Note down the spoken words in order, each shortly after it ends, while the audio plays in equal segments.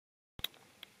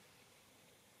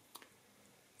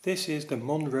This is the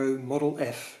Monroe Model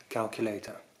F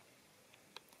calculator.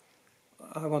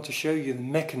 I want to show you the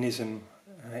mechanism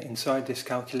inside this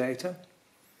calculator.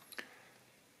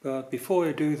 But before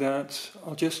I do that,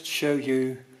 I'll just show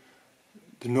you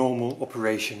the normal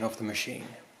operation of the machine.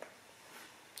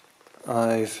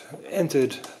 I've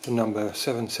entered the number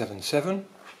 777,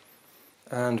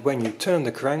 and when you turn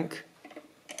the crank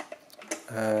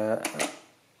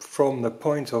from the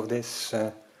point of this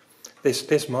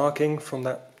marking, from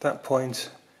that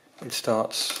point it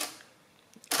starts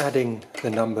adding the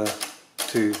number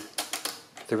to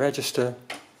the register,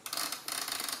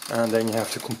 and then you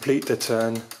have to complete the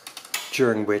turn,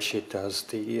 during which it does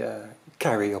the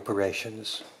carry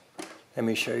operations. Let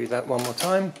me show you that one more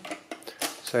time.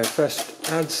 So it first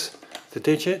adds the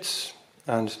digits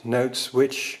and notes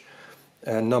which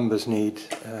numbers need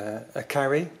a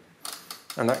carry,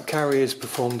 and that carry is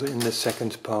performed in the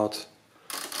second part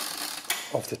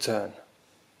of the turn.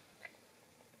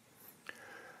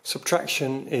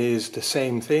 Subtraction is the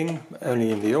same thing,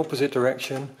 only in the opposite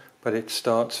direction, but it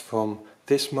starts from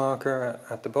this marker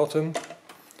at the bottom,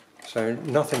 so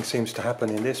nothing seems to happen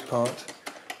in this part.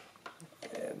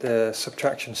 The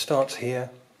subtraction starts here,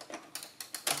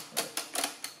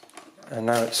 and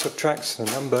now it subtracts the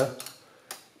number,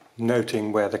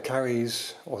 noting where the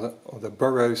carries or the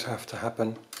burrows have to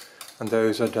happen, and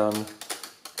those are done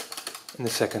in the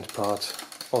second part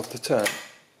of the turn.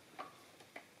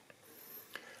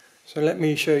 So let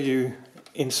me show you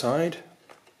inside.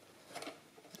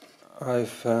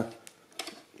 I've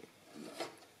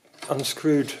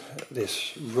unscrewed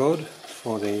this rod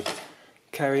for the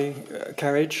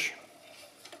carriage.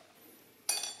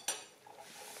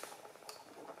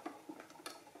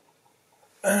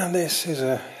 And this is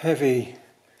a very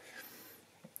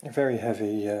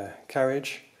heavy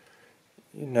carriage.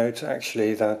 You note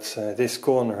actually that this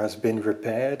corner has been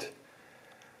repaired.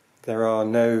 There are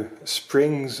no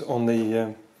springs on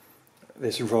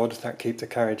this rod that keep the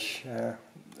carriage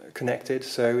connected,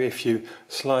 so if you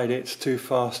slide it too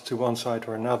fast to one side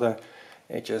or another,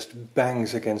 it just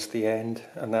bangs against the end,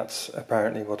 and that's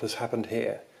apparently what has happened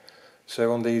here.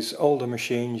 So on these older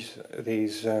machines,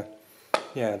 the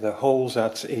holes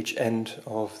at each end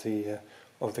of the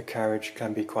carriage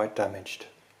can be quite damaged.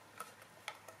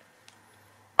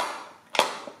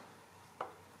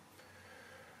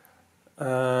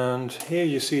 And here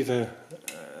you see the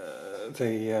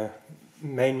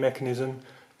main mechanism,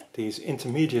 these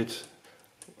intermediate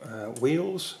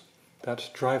wheels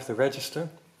that drive the register,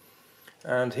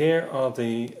 and here are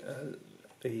the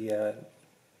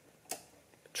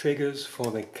triggers for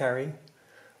the carry.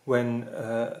 When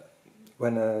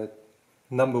a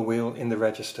number wheel in the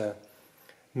register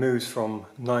moves from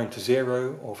 9 to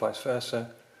 0 or vice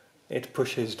versa, it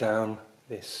pushes down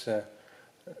this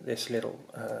little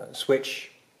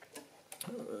switch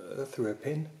through a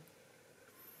pin.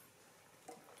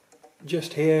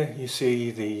 Just here you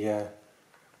see the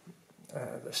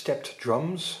stepped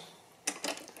drums.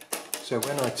 So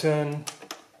when I turn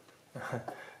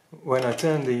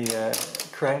the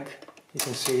crank, you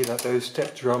can see that those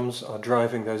stepped drums are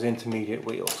driving those intermediate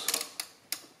wheels.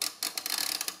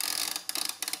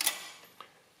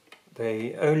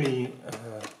 They only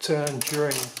turn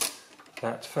during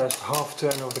that first half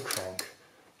turn of the crank.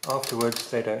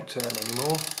 Afterwards they don't turn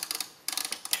anymore,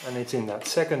 and it's in that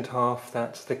second half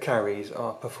that the carries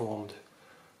are performed.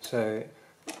 So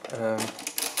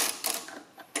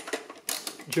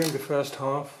during the first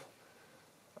half,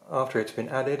 after it's been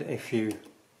added, if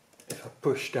I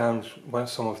push down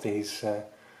some of these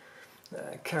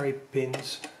carry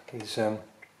pins, these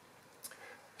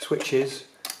switches,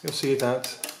 you'll see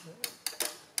that,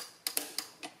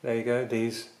 there you go,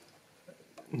 these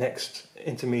next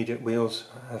intermediate wheels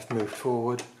have moved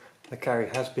forward, the carry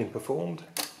has been performed,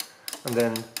 and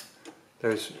then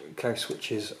those carry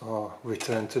switches are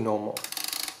returned to normal.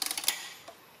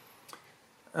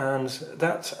 And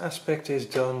that aspect is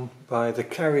done by the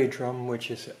carry drum, which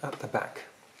is at the back.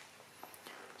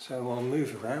 So I'll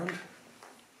move around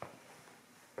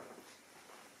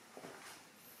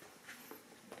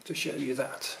to show you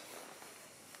that.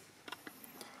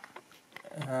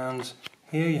 And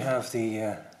here you have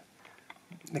the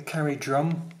carry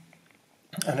drum,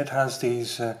 and it has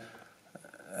these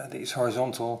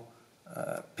horizontal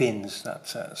pins that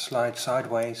slide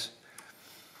sideways.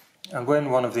 And when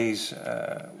one of these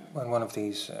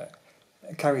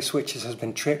carry switches has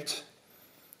been tripped,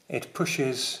 it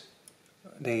pushes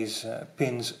these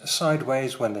pins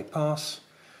sideways when they pass,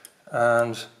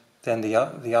 and then the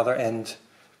other end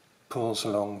pulls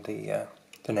along the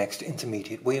next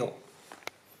intermediate wheel.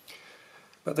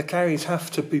 But the carries have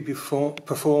to be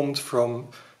performed from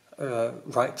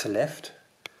right to left,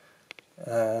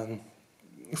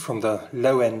 from the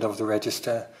low end of the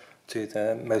register to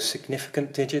the most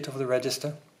significant digit of the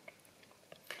register.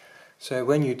 So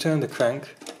when you turn the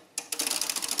crank,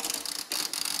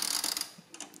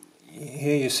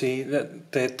 here you see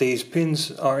that these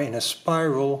pins are in a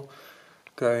spiral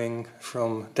going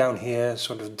from down here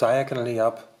sort of diagonally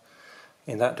up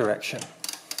in that direction.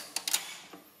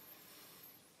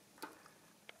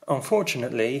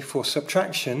 Unfortunately, for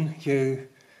subtraction you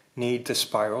need the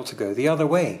spiral to go the other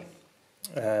way,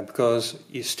 because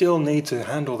you still need to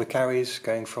handle the carries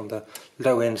going from the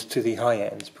low end to the high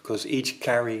end, because each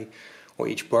carry or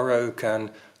each borrow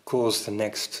can cause the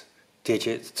next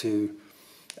digit to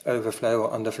overflow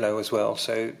or underflow as well.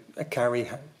 So a carry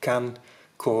can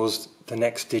cause the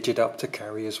next digit up to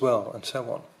carry as well, and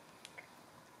so on.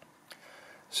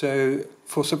 So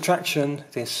for subtraction,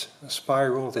 this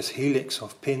spiral, this helix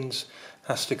of pins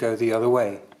has to go the other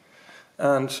way.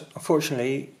 And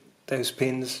unfortunately, those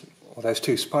pins, or those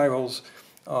two spirals,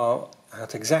 are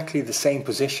at exactly the same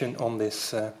position on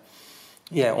this,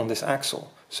 on this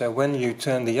axle. So when you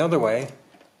turn the other way,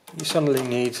 you suddenly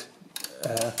need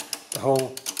the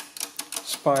whole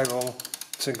spiral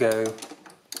to go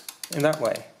in that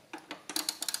way.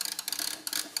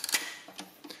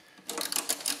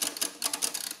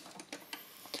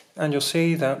 And you'll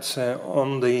see that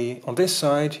on this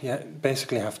side you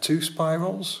basically have two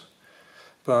spirals,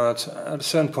 but at a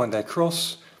certain point they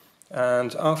cross,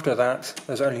 and after that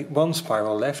there's only one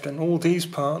spiral left, and all these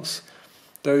parts,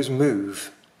 those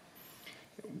move.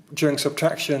 During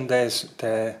subtraction there's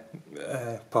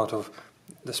part of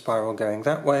the spiral going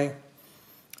that way,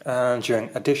 and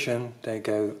during addition they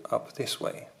go up this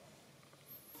way.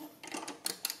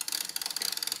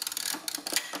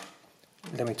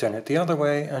 Let me turn it the other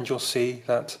way, and you'll see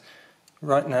that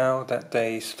right now that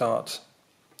they start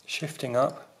shifting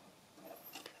up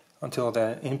until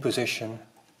they're in position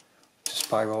to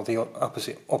spiral the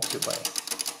opposite way.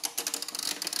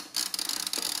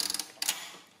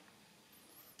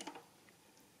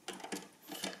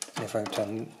 And if I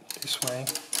turn this way,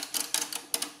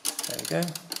 there we go.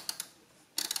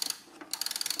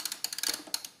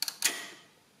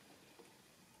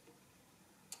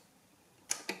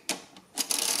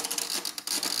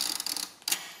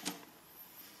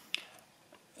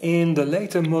 In the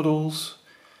later models,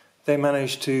 they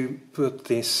managed to put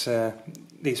these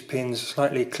pins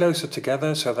slightly closer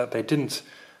together so that they didn't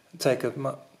take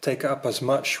up as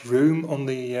much room on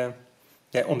the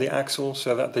axle,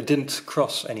 so that they didn't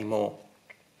cross anymore.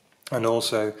 And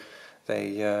also,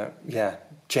 they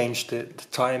changed the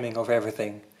timing of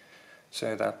everything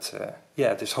so that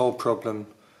this whole problem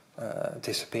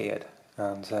disappeared,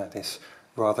 and this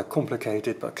rather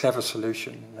complicated but clever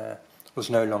solution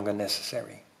was no longer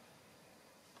necessary.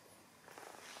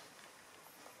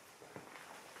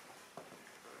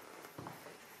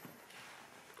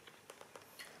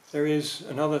 There is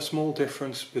another small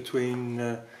difference between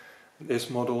this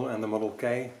model and the Model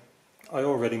K. I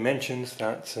already mentioned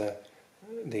that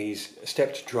these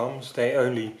stepped drums, they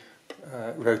only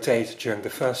rotate during the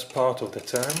first part of the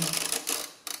turn.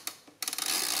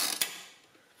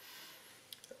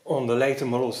 On the later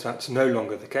models that's no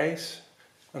longer the case,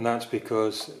 and that's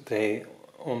because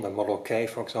on the Model K,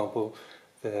 for example,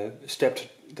 the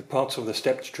parts of the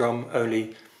stepped drum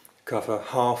only cover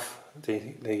half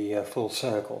the full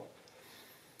circle,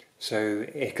 so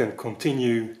it can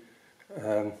continue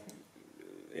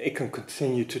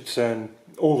to turn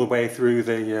all the way through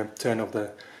the turn of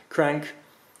the crank,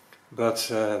 but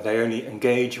they only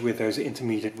engage with those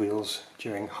intermediate wheels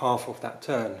during half of that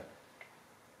turn.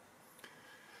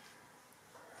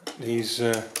 These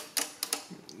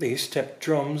stepped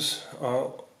drums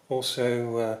are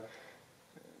also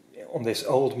on this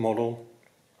old model.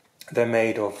 They're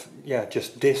made of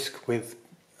just disc with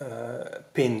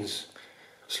pins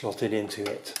slotted into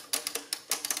it.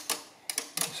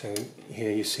 So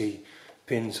here you see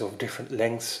pins of different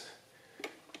lengths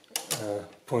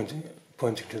pointing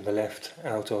to the left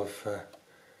out of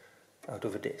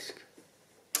a disc.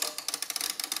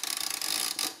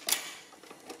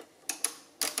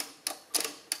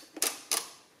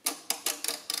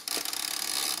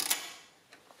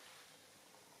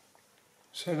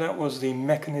 So that was the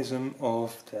mechanism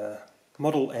of the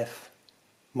Model F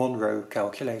Monroe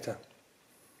calculator.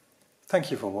 Thank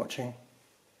you for watching.